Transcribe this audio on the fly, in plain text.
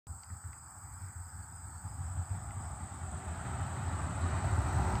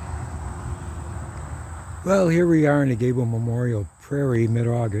Well, here we are in the Gabel Memorial Prairie,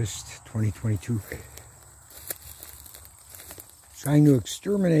 mid-August 2022. Trying to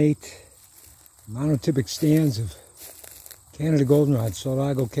exterminate monotypic stands of Canada goldenrod,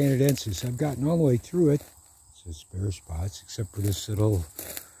 Solidago canadensis. I've gotten all the way through it. It's just bare spots, except for this little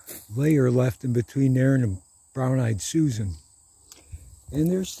layer left in between there and the brown-eyed Susan.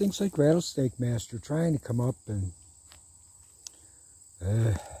 And there's things like rattlesnake master trying to come up, and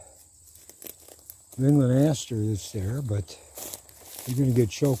New England aster is there, but you're going to get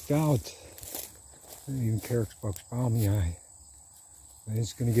choked out. I don't even care if bucks palmy eye.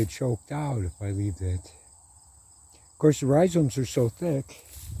 It's going to get choked out if I leave that. Of course, the rhizomes are so thick,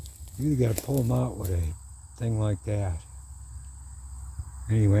 you really got to pull them out with a thing like that.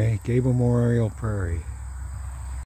 Anyway, Gabel Memorial Prairie.